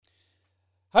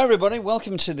Hi everybody,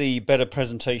 welcome to the Better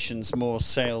Presentations, More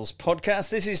Sales podcast.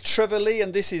 This is Trevor Lee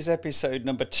and this is episode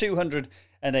number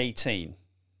 218.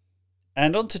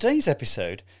 And on today's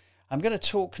episode, I'm going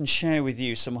to talk and share with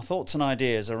you some thoughts and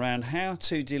ideas around how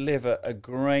to deliver a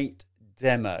great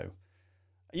demo.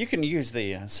 You can use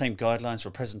the same guidelines for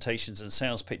presentations and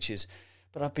sales pitches,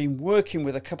 but I've been working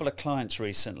with a couple of clients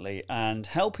recently and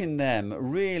helping them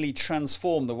really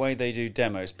transform the way they do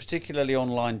demos, particularly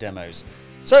online demos.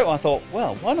 So I thought,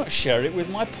 well, why not share it with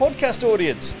my podcast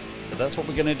audience? So that's what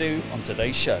we're going to do on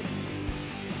today's show.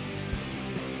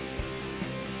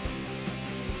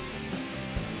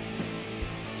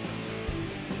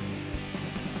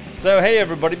 So hey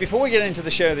everybody, before we get into the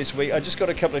show this week, I just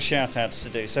got a couple of shout outs to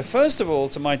do. So first of all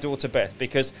to my daughter Beth,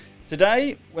 because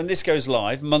today, when this goes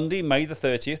live, Monday, May the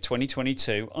 30th,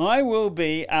 2022, I will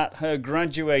be at her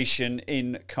graduation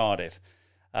in Cardiff.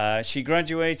 She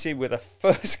graduated with a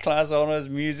first-class honours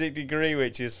music degree,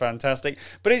 which is fantastic.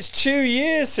 But it's 2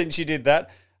 years since she did that.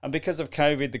 And because of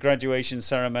COVID, the graduation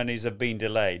ceremonies have been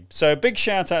delayed. So a big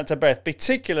shout out to Beth,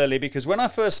 particularly because when I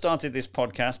first started this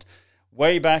podcast,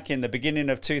 way back in the beginning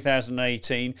of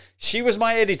 2018, she was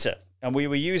my editor. And we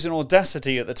were using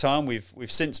Audacity at the time.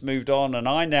 We've since moved on, and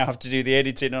I now have to do the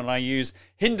editing, and I use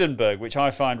Hindenburg, which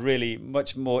I find really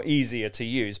much more easier to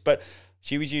use. But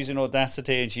she was using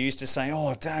Audacity, and she used to say,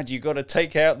 "Oh, Dad, you got to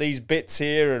take out these bits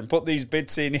here and put these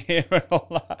bits in here," and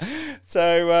all that.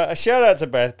 So a shout out to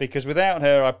Beth, because without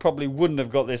her, I probably wouldn't have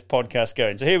got this podcast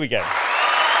going. So here we go.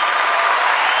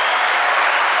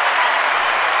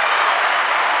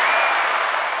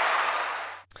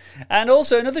 And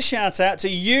also another shout out to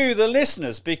you, the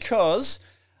listeners, because,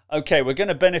 okay, we're going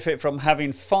to benefit from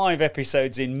having 5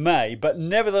 episodes in May, but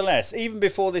nevertheless, even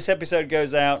before this episode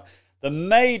goes out, the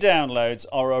May downloads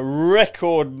are a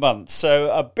record month. So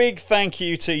a big thank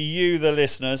you to you, the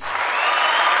listeners.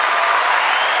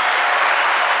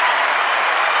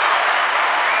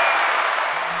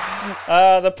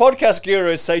 The podcast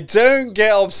gurus say don't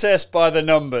get obsessed by the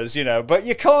numbers, but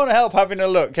you can't help having a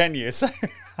look, can you?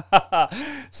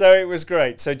 So it was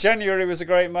great. So January was a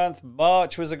great month.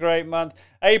 March was a great month.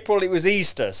 April, it was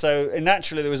Easter. So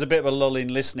naturally, there was a bit of a lull in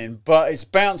listening, but it's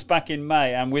bounced back in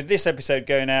May. And with this episode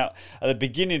going out at the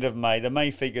beginning of May, the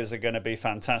May figures are going to be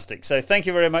fantastic. So thank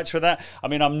you very much for that. I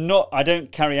mean, I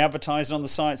don't carry advertising on the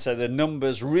site, so the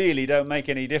numbers really don't make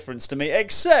any difference to me,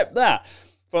 except that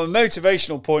from a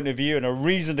motivational point of view and a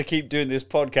reason to keep doing this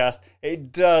podcast,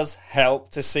 it does help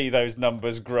to see those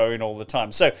numbers growing all the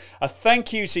time. So a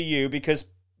thank you to you, because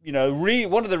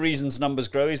one of the reasons numbers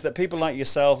grow is that people like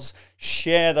yourselves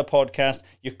share the podcast,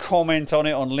 you comment on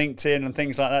it on LinkedIn and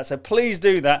things like that. So please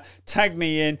do that. Tag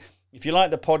me in. If you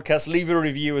like the podcast, leave a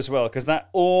review as well, because that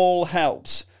all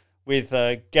helps with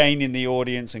gaining the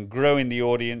audience and growing the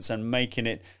audience and making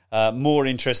it more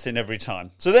interesting every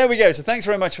time. So there we go. So thanks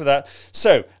very much for that.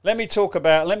 So let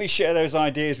me share those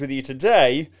ideas with you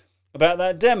today about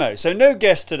that demo. So no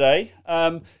guest today.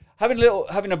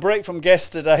 Having a break from guests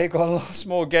today. Got lots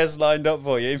more guests lined up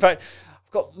for you. In fact,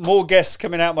 I've got more guests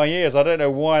coming out my ears. I don't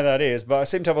know why that is, but I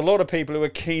seem to have a lot of people who are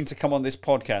keen to come on this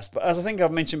podcast. But as I think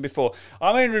I've mentioned before,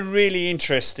 I'm only really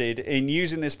interested in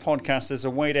using this podcast as a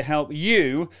way to help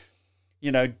you,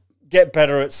 get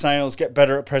better at sales, get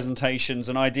better at presentations,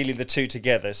 and ideally the two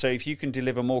together. So if you can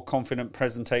deliver more confident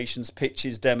presentations,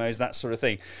 pitches, demos, that sort of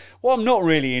thing. What I'm not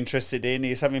really interested in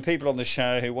is having people on the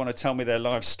show who want to tell me their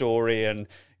life story and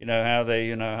how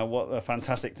they, what the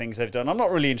fantastic things they've done. I'm not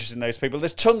really interested in those people.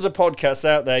 There's tons of podcasts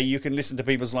out there. You can listen to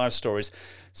people's life stories.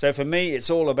 So for me, it's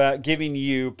all about giving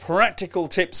you practical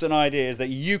tips and ideas that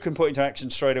you can put into action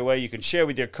straight away. You can share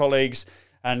with your colleagues,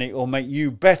 and it will make you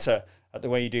better at the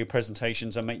way you do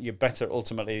presentations and make you better,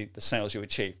 ultimately, the sales you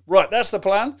achieve. Right, that's the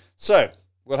plan. So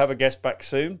we'll have a guest back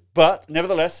soon. But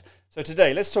nevertheless, so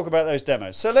today, let's talk about those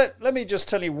demos. So let me just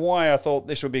tell you why I thought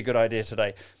this would be a good idea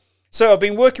today. So I've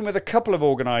been working with a couple of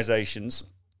organizations.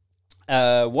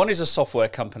 One is a software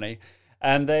company,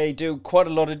 and they do quite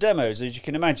a lot of demos, as you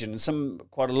can imagine.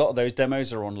 And quite a lot of those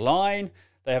demos are online.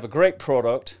 They have a great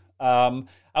product. And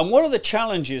one of the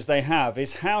challenges they have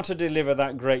is how to deliver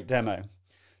that great demo.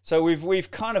 So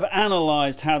we've kind of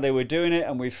analysed how they were doing it,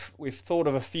 and we've thought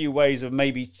of a few ways of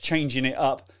maybe changing it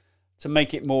up to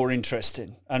make it more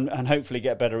interesting and hopefully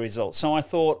get better results. So I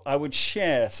thought I would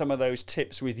share some of those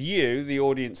tips with you, the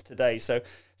audience, today. So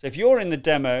if you're in the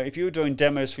demo, if you're doing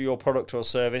demos for your product or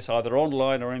service, either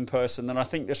online or in person, then I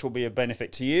think this will be a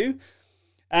benefit to you.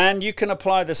 And you can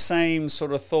apply the same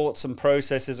sort of thoughts and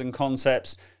processes and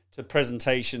concepts to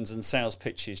presentations and sales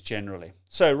pitches generally.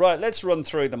 So, right, let's run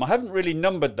through them. I haven't really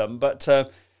numbered them, but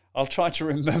I'll try to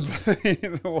remember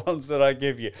the ones that I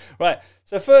give you. Right,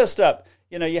 so first up,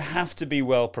 you have to be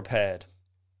well prepared.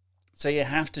 So you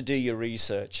have to do your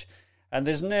research. And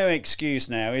there's no excuse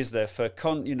now, is there, for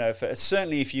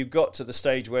certainly if you got to the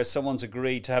stage where someone's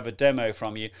agreed to have a demo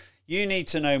from you, you need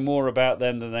to know more about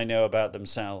them than they know about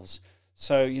themselves.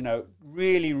 So,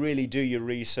 really, really do your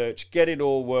research, get it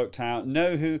all worked out,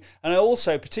 know who, and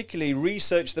also particularly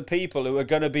research the people who are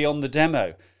going to be on the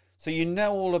demo. So you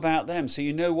know all about them, so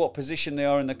you know what position they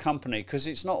are in the company, because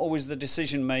it's not always the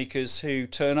decision makers who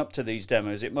turn up to these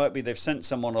demos. It might be they've sent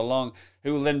someone along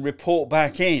who will then report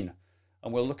back in,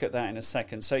 and we'll look at that in a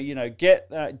second. So, get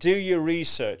that, do your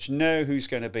research, know who's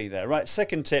going to be there. Right,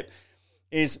 second tip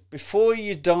is before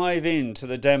you dive into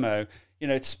the demo,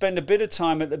 spend a bit of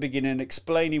time at the beginning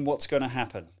explaining what's going to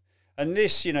happen. And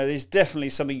this, is definitely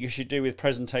something you should do with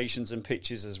presentations and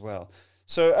pitches as well.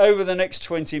 So over the next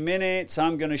 20 minutes,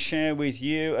 I'm going to share with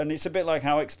you, and it's a bit like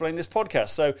how I explain this podcast.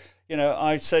 So,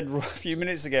 I said a few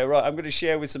minutes ago, right, I'm going to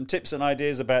share with some tips and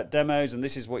ideas about demos, and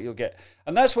this is what you'll get.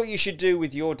 And that's what you should do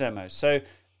with your demos. So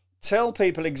tell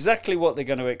people exactly what they're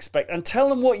going to expect, and tell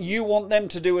them what you want them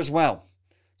to do as well.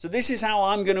 So this is how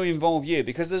I'm going to involve you,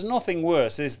 because there's nothing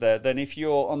worse, is there, than if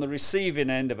you're on the receiving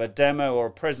end of a demo or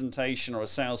a presentation or a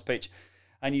sales pitch,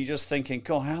 and you're just thinking,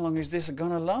 God, how long is this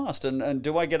going to last? And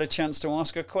do I get a chance to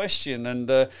ask a question?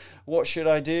 And what should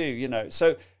I do?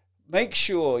 So make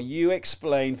sure you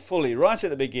explain fully right at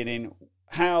the beginning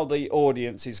how the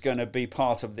audience is going to be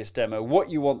part of this demo,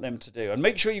 what you want them to do. And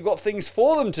make sure you've got things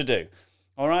for them to do.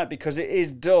 All right, because it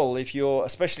is dull if you're,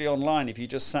 especially online, if you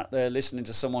just sat there listening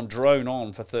to someone drone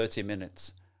on for 30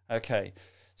 minutes. Okay,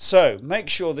 so make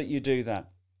sure that you do that.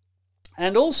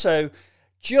 And also,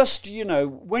 just,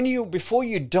 before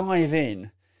you dive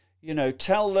in,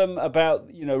 tell them about,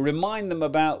 remind them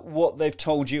about what they've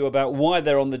told you about why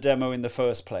they're on the demo in the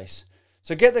first place.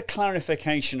 So get the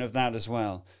clarification of that as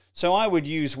well. So I would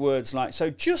use words like, so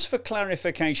just for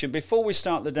clarification, before we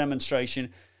start the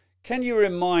demonstration, can you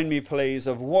remind me, please,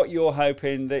 of what you're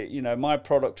hoping that, my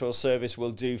product or service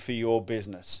will do for your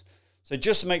business? So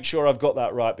just make sure I've got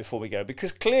that right before we go,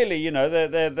 because clearly,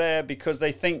 they're there because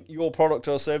they think your product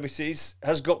or services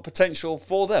has got potential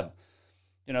for them.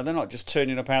 They're not just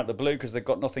turning up out of the blue because they've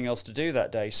got nothing else to do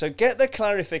that day. So get the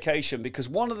clarification, because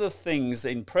one of the things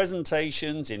in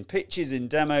presentations, in pitches, in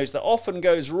demos that often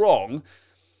goes wrong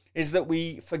is that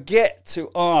we forget to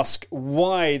ask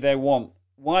why they're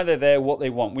there, what they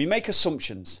want. We make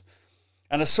assumptions.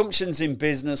 And assumptions in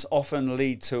business often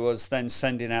lead to us then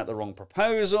sending out the wrong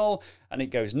proposal, and it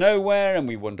goes nowhere, and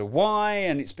we wonder why,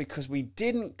 and it's because we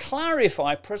didn't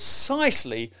clarify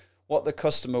precisely what the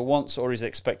customer wants or is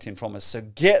expecting from us. So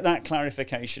get that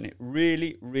clarification. It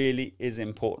really, really is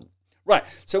important. Right,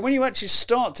 so when you actually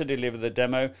start to deliver the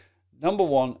demo, number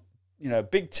one,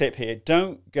 big tip here,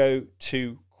 don't go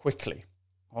too quickly.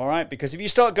 All right, because if you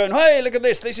start going, hey, look at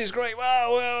this is great,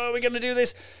 wow, are we going to do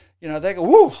this? They go,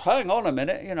 whoa, hang on a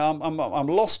minute, I'm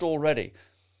lost already.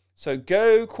 So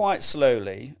go quite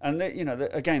slowly, and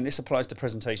again, this applies to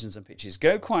presentations and pitches.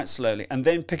 Go quite slowly, and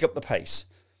then pick up the pace.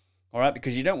 All right,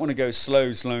 because you don't want to go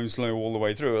slow all the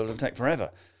way through. It'll take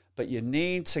forever. But you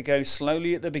need to go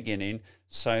slowly at the beginning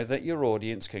so that your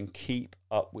audience can keep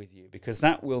up with you, because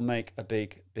that will make a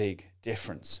big, big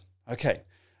difference. Okay.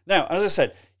 Now, as I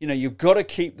said, you've got to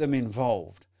keep them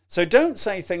involved. So don't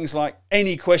say things like,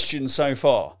 any questions so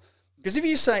far? Because if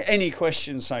you say any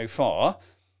questions so far,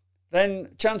 then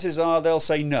chances are they'll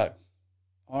say no.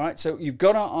 All right, so you've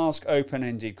got to ask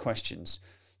open-ended questions.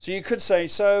 So you could say,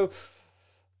 so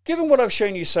given what I've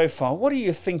shown you so far, what are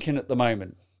you thinking at the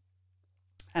moment?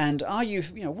 And are you,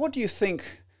 what do you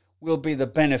think will be the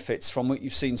benefits from what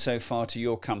you've seen so far to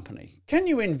your company? Can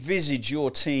you envisage your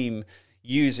team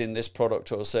using this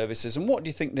product or services, and what do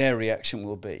you think their reaction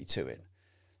will be to it?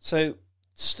 So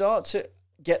start to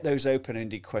get those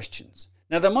open-ended questions.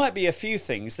 Now, there might be a few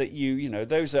things that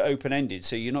those are open-ended,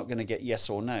 so you're not going to get yes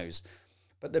or no's.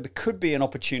 But there could be an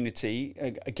opportunity,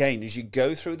 again, as you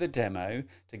go through the demo,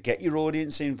 to get your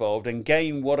audience involved and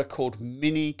gain what are called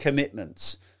mini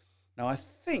commitments. Now, I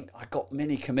think I got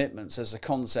mini commitments as a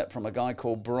concept from a guy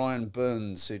called Brian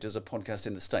Burns, who does a podcast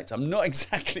in the States. I'm not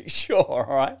exactly sure,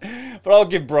 all right? But I'll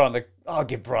give Brian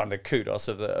the kudos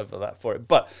of that for it.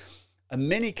 But a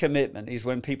mini commitment is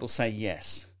when people say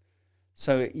yes.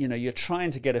 So, you're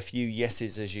trying to get a few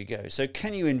yeses as you go. So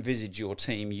can you envisage your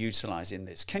team utilizing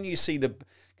this? Can you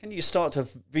start to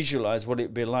visualize what it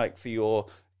would be like for your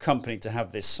company to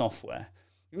have this software?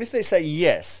 And if they say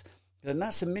yes, then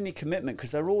that's a mini commitment, because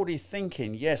they're already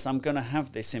thinking, yes, I'm going to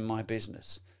have this in my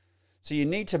business. So you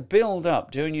need to build up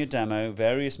during your demo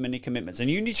various mini commitments, and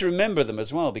you need to remember them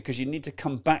as well, because you need to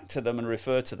come back to them and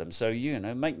refer to them. So,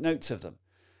 make notes of them.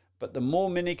 But the more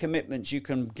mini commitments you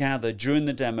can gather during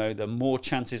the demo, the more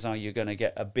chances are you're going to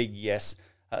get a big yes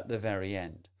at the very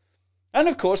end. And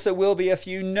of course, there will be a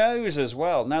few no's as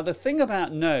well. Now, the thing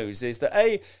about no's is that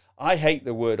I hate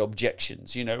the word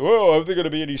objections. Are there going to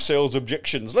be any sales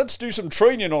objections? Let's do some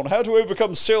training on how to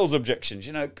overcome sales objections.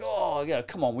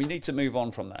 Come on, we need to move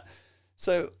on from that.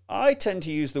 So I tend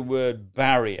to use the word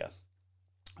barriers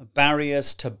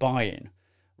to buy-in,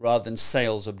 rather than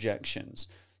sales objections.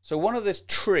 So one of the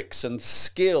tricks and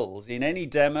skills in any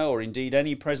demo, or indeed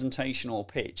any presentation or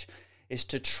pitch, is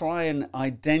to try and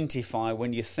identify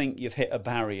when you think you've hit a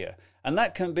barrier. And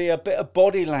that can be a bit of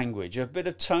body language, a bit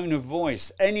of tone of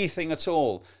voice, anything at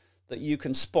all that you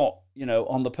can spot,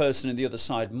 on the person on the other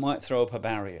side might throw up a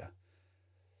barrier.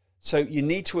 So you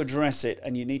need to address it,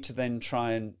 and you need to then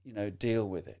try and, deal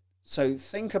with it. So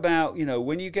think about,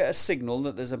 when you get a signal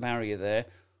that there's a barrier there,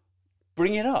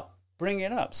 bring it up.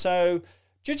 So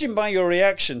judging by your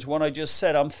reaction to what I just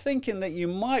said, I'm thinking that you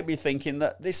might be thinking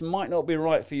that this might not be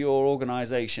right for your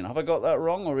organization. Have I got that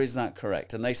wrong, or is that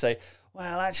correct? And they say,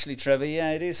 well, actually, Trevor,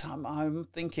 yeah, it is. I'm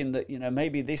thinking that,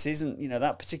 maybe this isn't,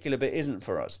 that particular bit isn't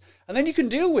for us. And then you can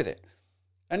deal with it.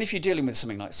 And if you're dealing with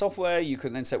something like software, you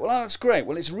can then say, well, that's great.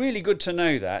 Well, it's really good to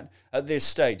know that at this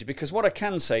stage, because what I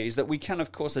can say is that we can,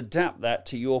 of course, adapt that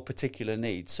to your particular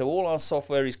needs. So all our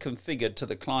software is configured to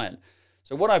the client.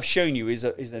 So what I've shown you is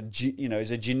a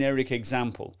generic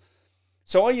example.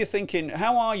 So how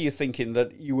are you thinking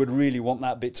that you would really want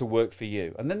that bit to work for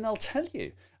you? And then they'll tell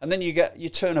you. And then you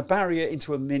turn a barrier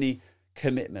into a mini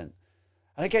commitment.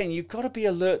 And again, you've got to be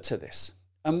alert to this.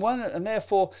 And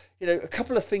therefore, a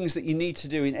couple of things that you need to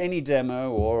do in any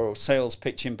demo or sales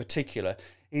pitch in particular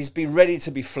is be ready to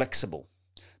be flexible.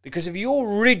 Because if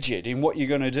you're rigid in what you're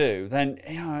going to do, then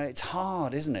it's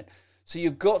hard, isn't it? So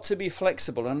you've got to be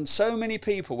flexible. And so many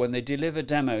people, when they deliver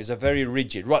demos, are very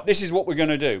rigid. Right, this is what we're going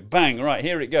to do. Bang, right,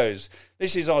 here it goes.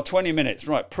 This is our 20 minutes.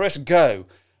 Right, press go.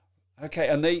 Okay,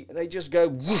 and they just go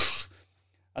whoosh.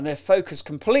 And they're focused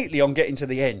completely on getting to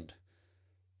the end.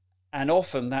 And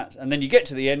often and then you get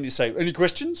to the end, you say, any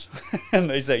questions? And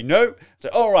they say, no. So,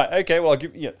 all right, okay, well, I'll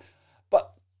give you.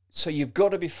 But so you've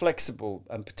got to be flexible,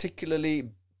 and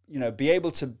particularly, be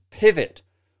able to pivot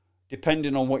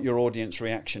depending on what your audience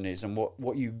reaction is and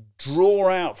what you draw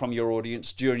out from your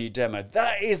audience during your demo.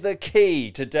 That is the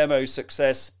key to demo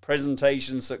success,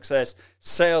 presentation success,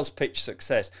 sales pitch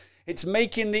success. It's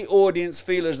making the audience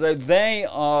feel as though they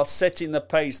are setting the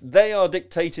pace. They are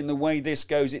dictating the way this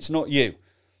goes. It's not you.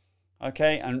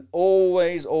 Okay, and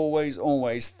always, always,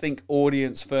 always think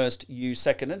audience first, you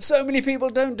second. And so many people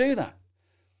don't do that.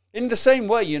 In the same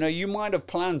way, you might have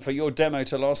planned for your demo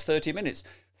to last 30 minutes.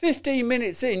 15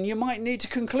 minutes in, you might need to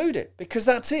conclude it, because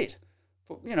that's it.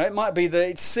 It might be that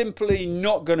it's simply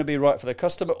not going to be right for the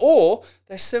customer, or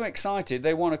they're so excited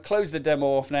they want to close the demo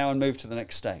off now and move to the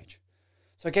next stage.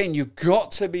 So again, you've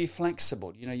got to be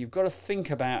flexible. You've got to think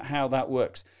about how that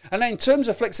works. And in terms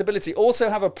of flexibility,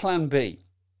 also have a plan B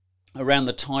around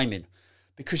the timing,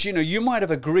 because you might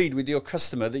have agreed with your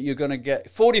customer that you're going to get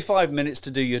 45 minutes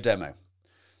to do your demo.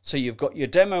 So you've got your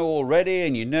demo all ready,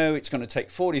 and it's going to take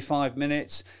 45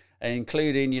 minutes,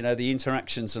 including the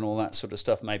interactions and all that sort of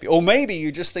stuff, maybe. Or maybe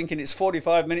you're just thinking it's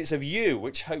 45 minutes of you,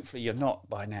 which hopefully you're not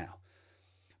by now.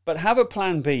 But have a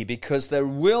plan B, because there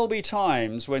will be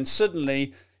times when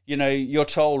suddenly you're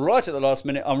told right at the last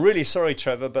minute, I'm really sorry,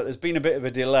 Trevor, but there's been a bit of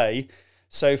a delay.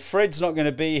 So Fred's not going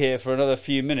to be here for another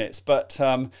few minutes, but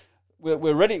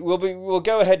we're ready. We'll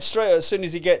go ahead straight as soon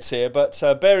as he gets here. But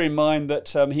bear in mind that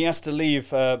he has to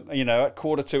leave, at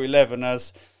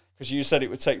 11:45, because you said it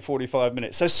would take 45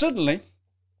 minutes. So suddenly,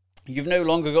 you've no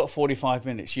longer got 45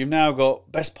 minutes. You've now got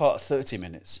best part of 30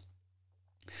 minutes.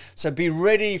 So be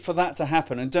ready for that to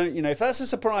happen, and don't if that's a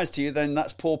surprise to you, then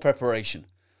that's poor preparation.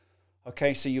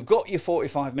 Okay, so you've got your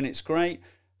 45 minutes, great.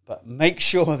 But make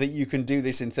sure that you can do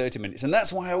this in 30 minutes. And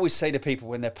that's why I always say to people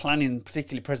when they're planning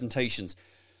particularly presentations,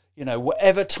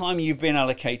 whatever time you've been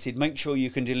allocated, make sure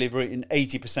you can deliver it in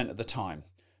 80% of the time,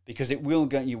 because you will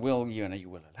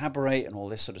elaborate and all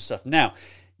this sort of stuff. Now,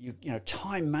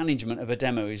 time management of a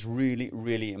demo is really,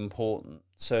 really important.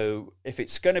 So if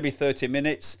it's going to be 30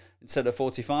 minutes instead of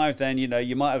 45, then,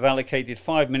 you might have allocated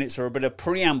 5 minutes or a bit of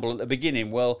preamble at the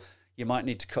beginning. Well, you might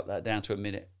need to cut that down to a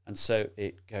minute. And so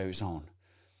it goes on.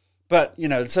 But,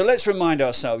 so let's remind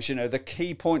ourselves, the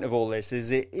key point of all this is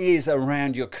it is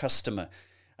around your customer.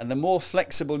 And the more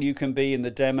flexible you can be in the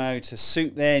demo to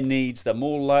suit their needs, the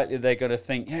more likely they're going to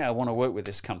think, yeah, I want to work with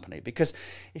this company. Because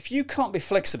if you can't be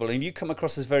flexible and you come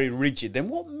across as very rigid, then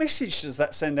what message does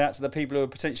that send out to the people who are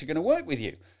potentially going to work with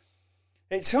you?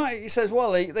 It says,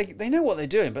 well, they know what they're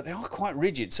doing, but they are quite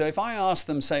rigid. So if I ask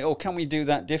them, say, oh, can we do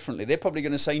that differently? They're probably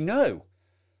going to say no.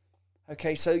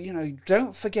 Okay, so,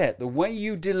 don't forget, the way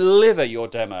you deliver your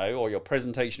demo or your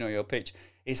presentation or your pitch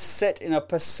is set in a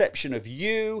perception of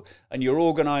you and your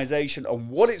organization and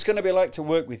what it's going to be like to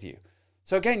work with you.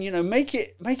 So again,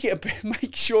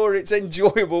 make sure it's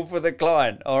enjoyable for the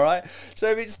client, all right? So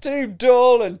if it's too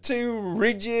dull and too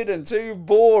rigid and too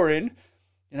boring,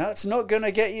 it's not going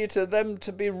to get you to them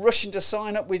to be rushing to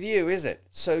sign up with you, is it?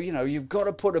 So, you've got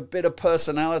to put a bit of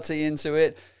personality into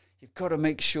it. You've got to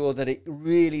make sure that it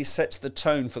really sets the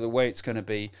tone for the way it's going to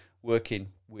be working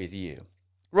with you.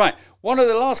 Right, one of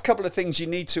the last couple of things you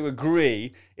need to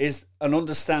agree is and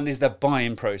understand is the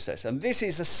buying process. And this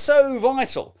is so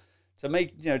vital to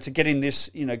make, to getting this,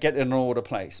 get an order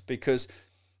placed. Because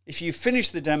if you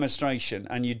finish the demonstration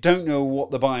and you don't know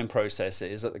what the buying process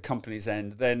is at the company's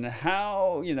end, then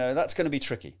how, that's going to be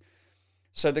tricky.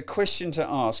 So the question to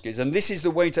ask is, and this is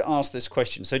the way to ask this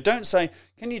question. So don't say,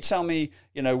 can you tell me,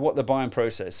 what the buying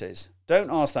process is? Don't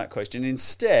ask that question.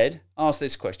 Instead, ask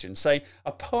this question. Say,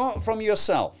 apart from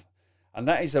yourself, and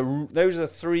those are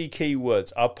 3 key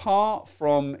words. Apart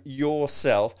from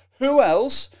yourself, who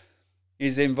else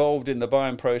is involved in the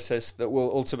buying process that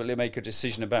will ultimately make a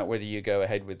decision about whether you go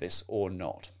ahead with this or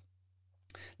not?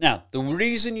 Now, the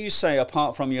reason you say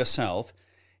apart from yourself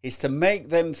is to make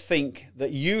them think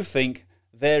that you think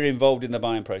they're involved in the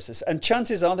buying process. And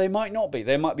chances are they might not be.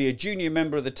 They might be a junior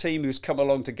member of the team who's come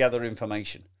along to gather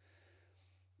information.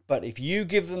 But if you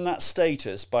give them that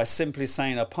status by simply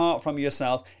saying apart from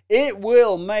yourself, it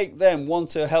will make them want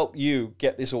to help you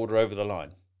get this order over the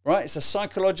line. Right? It's a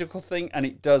psychological thing and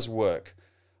it does work.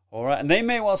 All right. And they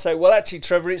may well say, well, actually,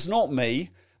 Trevor, it's not me,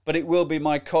 but it will be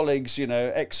my colleagues,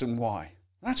 X and Y.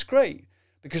 That's great.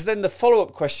 Because then the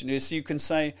follow-up question is you can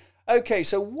say, okay,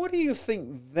 so what do you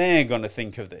think they're going to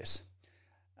think of this?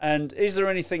 And is there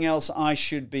anything else I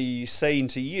should be saying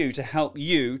to you to help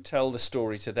you tell the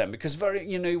story to them? Because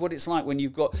you know what it's like when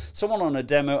you've got someone on a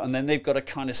demo and then they've got to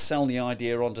kind of sell the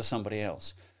idea onto somebody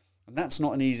else. And that's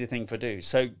not an easy thing to do.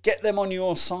 So get them on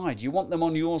your side. You want them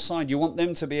on your side. You want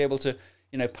them to be able to,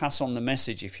 pass on the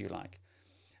message, if you like.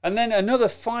 And then another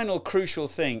final crucial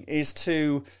thing is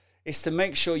to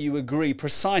make sure you agree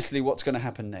precisely what's going to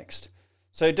happen next.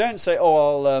 So don't say,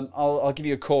 oh, I'll give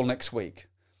you a call next week.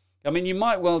 I mean, you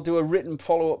might well do a written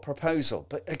follow-up proposal.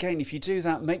 But again, if you do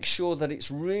that, make sure that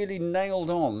it's really nailed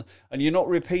on and you're not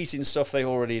repeating stuff they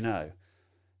already know.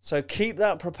 So keep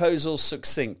that proposal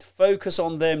succinct. Focus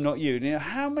on them, not you.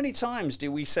 How many times do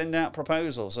we send out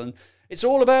proposals? And it's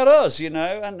all about us, and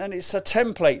it's a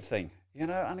template thing,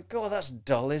 and God, that's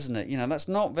dull, isn't it? That's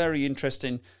not very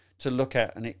interesting to look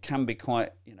at, and it can be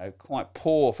quite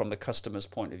poor from the customer's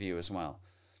point of view as well.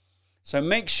 So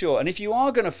make sure, and if you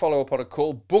are going to follow up on a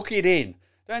call, book it in.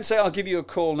 Don't say, I'll give you a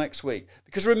call next week.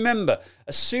 Because remember,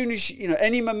 as soon as,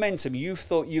 any momentum you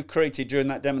thought you've created during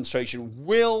that demonstration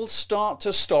will start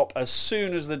to stop as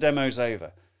soon as the demo's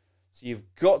over. So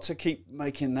you've got to keep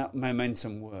making that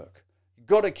momentum work. You've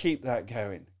got to keep that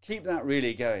going. Keep that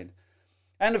really going.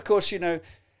 And of course,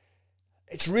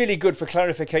 it's really good for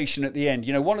clarification at the end.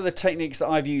 One of the techniques that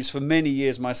I've used for many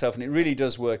years myself, and it really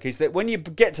does work, is that when you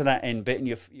get to that end bit and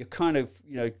you're kind of,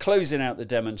 closing out the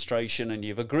demonstration and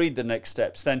you've agreed the next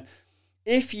steps, then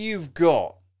if you've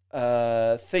got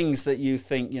things that you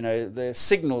think, the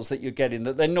signals that you're getting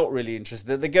that they're not really interested,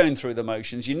 that they're going through the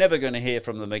motions, you're never going to hear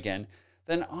from them again,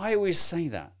 then I always say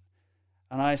that.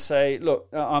 And I say, look,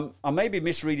 I may be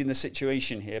misreading the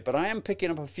situation here, but I am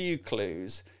picking up a few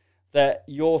clues that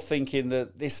you're thinking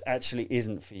that this actually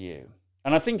isn't for you.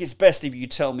 And I think it's best if you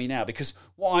tell me now, because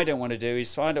what I don't want to do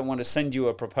is I don't want to send you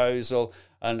a proposal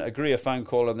and agree a phone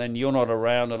call and then you're not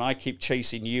around and I keep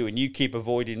chasing you and you keep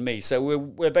avoiding me. So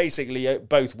we're basically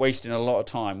both wasting a lot of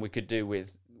time we could do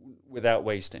without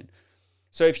wasting.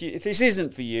 So if this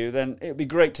isn't for you, then it'd be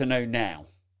great to know now.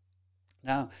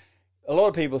 Now, a lot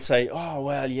of people say, oh,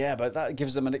 well, yeah, but that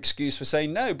gives them an excuse for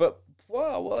saying no. But,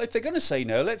 well, if they're going to say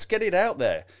no, let's get it out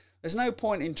there. There's no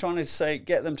point in trying to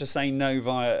get them to say no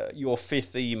via your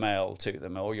 5th email to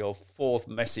them or your 4th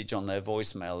message on their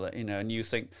voicemail, and you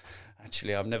think,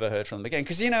 actually, I've never heard from them again.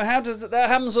 Because, that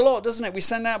happens a lot, doesn't it? We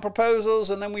send out proposals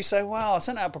and then we say, wow, I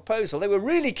sent out a proposal. They were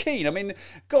really keen. I mean,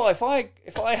 God, if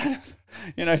I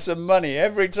had, some money,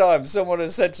 every time someone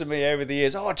has said to me over the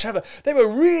years, oh, Trevor, they were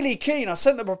really keen. I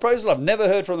sent the proposal. I've never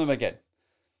heard from them again.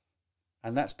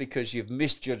 And that's because you've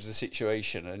misjudged the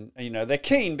situation. And you know, they're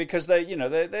keen because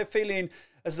they're feeling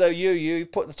as though you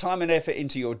put the time and effort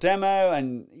into your demo,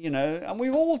 and you know, and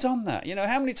we've all done that. You know,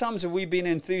 how many times have we been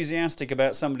enthusiastic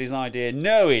about somebody's idea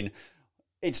knowing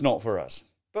it's not for us?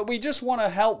 But we just want to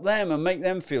help them and make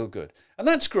them feel good. And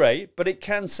that's great, but it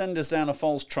can send us down a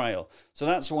false trail. So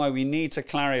that's why we need to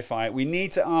clarify it. We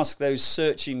need to ask those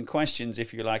searching questions,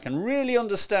 if you like, and really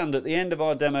understand at the end of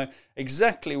our demo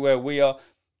exactly where we are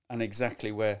and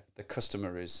exactly where the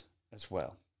customer is as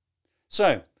well.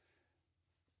 So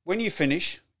when you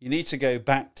finish, you need to go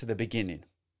back to the beginning.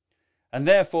 And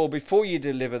therefore, before you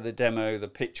deliver the demo, the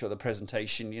pitch or the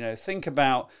presentation, you know, think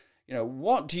about, you know,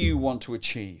 what do you want to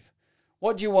achieve?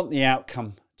 What do you want the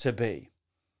outcome to be?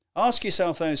 Ask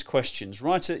yourself those questions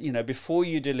before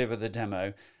you deliver the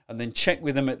demo, and then check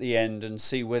with them at the end and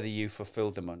see whether you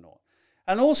fulfilled them or not.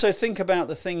 And also think about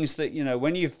the things that, you know,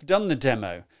 when you've done the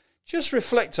demo, just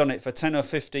reflect on it for 10 or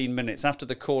 15 minutes after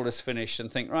the call is finished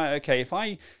and think, right, okay, if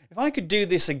I could do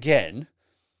this again,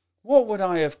 what would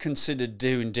I have considered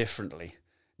doing differently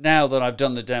now that I've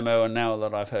done the demo and now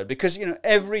that I've heard? Because, you know,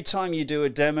 every time you do a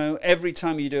demo, every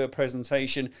time you do a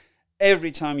presentation,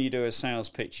 every time you do a sales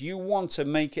pitch, you want to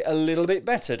make it a little bit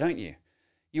better, don't you?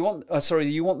 You want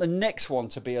the next one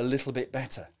to be a little bit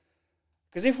better.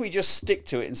 Because if we just stick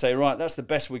to it and say, right, that's the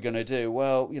best we're going to do,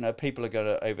 well, you know, people are going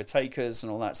to overtake us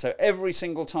and all that. So every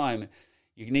single time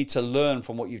you need to learn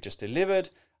from what you've just delivered,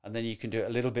 and then you can do it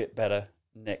a little bit better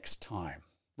next time.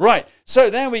 Right, so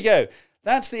there we go.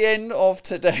 That's the end of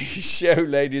today's show,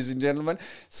 ladies and gentlemen.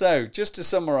 So just to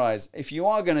summarize, if you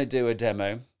are going to do a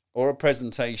demo or a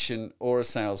presentation or a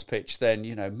sales pitch, then,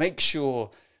 you know, make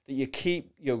sure that you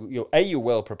keep you're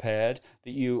well prepared,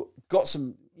 that you got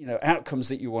some, you know, outcomes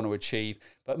that you want to achieve.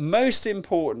 But most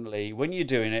importantly, when you're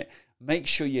doing it, make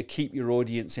sure you keep your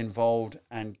audience involved,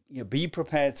 and, you know, be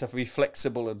prepared to be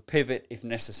flexible and pivot if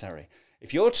necessary.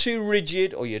 If you're too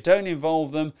rigid or you don't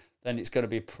involve them, then it's going to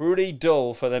be pretty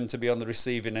dull for them to be on the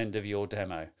receiving end of your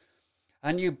demo.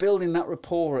 And you're building that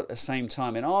rapport at the same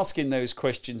time and asking those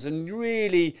questions and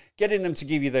really getting them to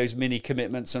give you those mini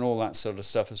commitments and all that sort of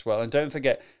stuff as well. And don't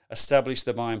forget, establish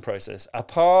the buying process.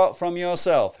 Apart from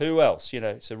yourself, who else? You know,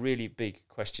 it's a really big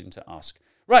question to ask.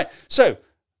 Right, so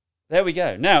there we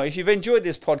go. Now, if you've enjoyed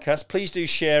this podcast, please do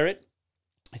share it.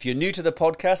 If you're new to the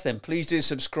podcast, then please do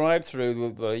subscribe through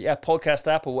the podcast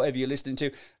app or whatever you're listening to.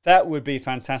 That would be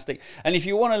fantastic. And if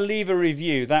you want to leave a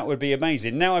review, that would be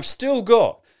amazing. Now, I've still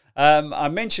got... I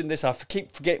mentioned this, I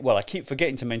keep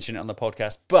forgetting to mention it on the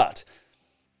podcast, but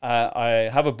I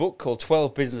have a book called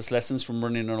 12 Business Lessons from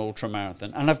Running an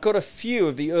Ultramarathon, and I've got a few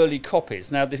of the early copies.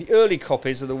 Now, the early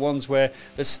copies are the ones where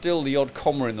there's still the odd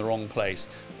comma in the wrong place,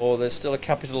 or there's still a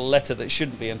capital letter that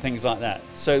shouldn't be, and things like that.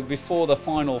 So before the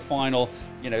final,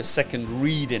 you know, second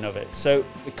reading of it. So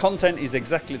the content is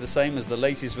exactly the same as the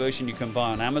latest version you can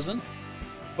buy on Amazon.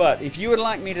 But if you would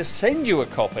like me to send you a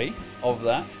copy of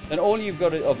that, then all you've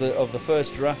got of the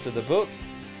first draft of the book,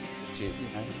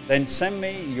 then send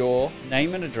me your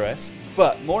name and address.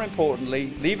 But more importantly,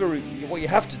 what you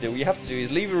have to do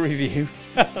is leave a review.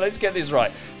 Let's get this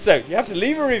right. So you have to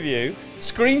leave a review,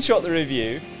 screenshot the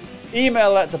review,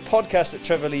 email that to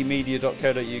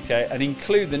podcast@trevorleemedia.co.uk, and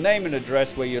include the name and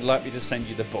address where you'd like me to send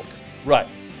you the book. Right.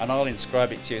 And I'll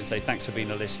inscribe it to you and say thanks for being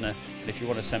a listener. And if you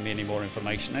want to send me any more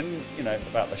information and, you know,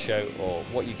 about the show or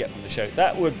what you get from the show,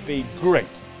 that would be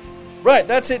great. Right,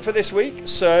 that's it for this week.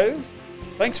 So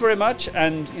thanks very much,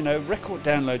 and, you know, record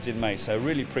downloads in May. So I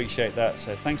really appreciate that.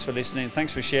 So thanks for listening,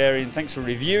 thanks for sharing, thanks for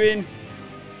reviewing,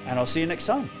 and I'll see you next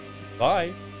time.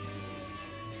 Bye.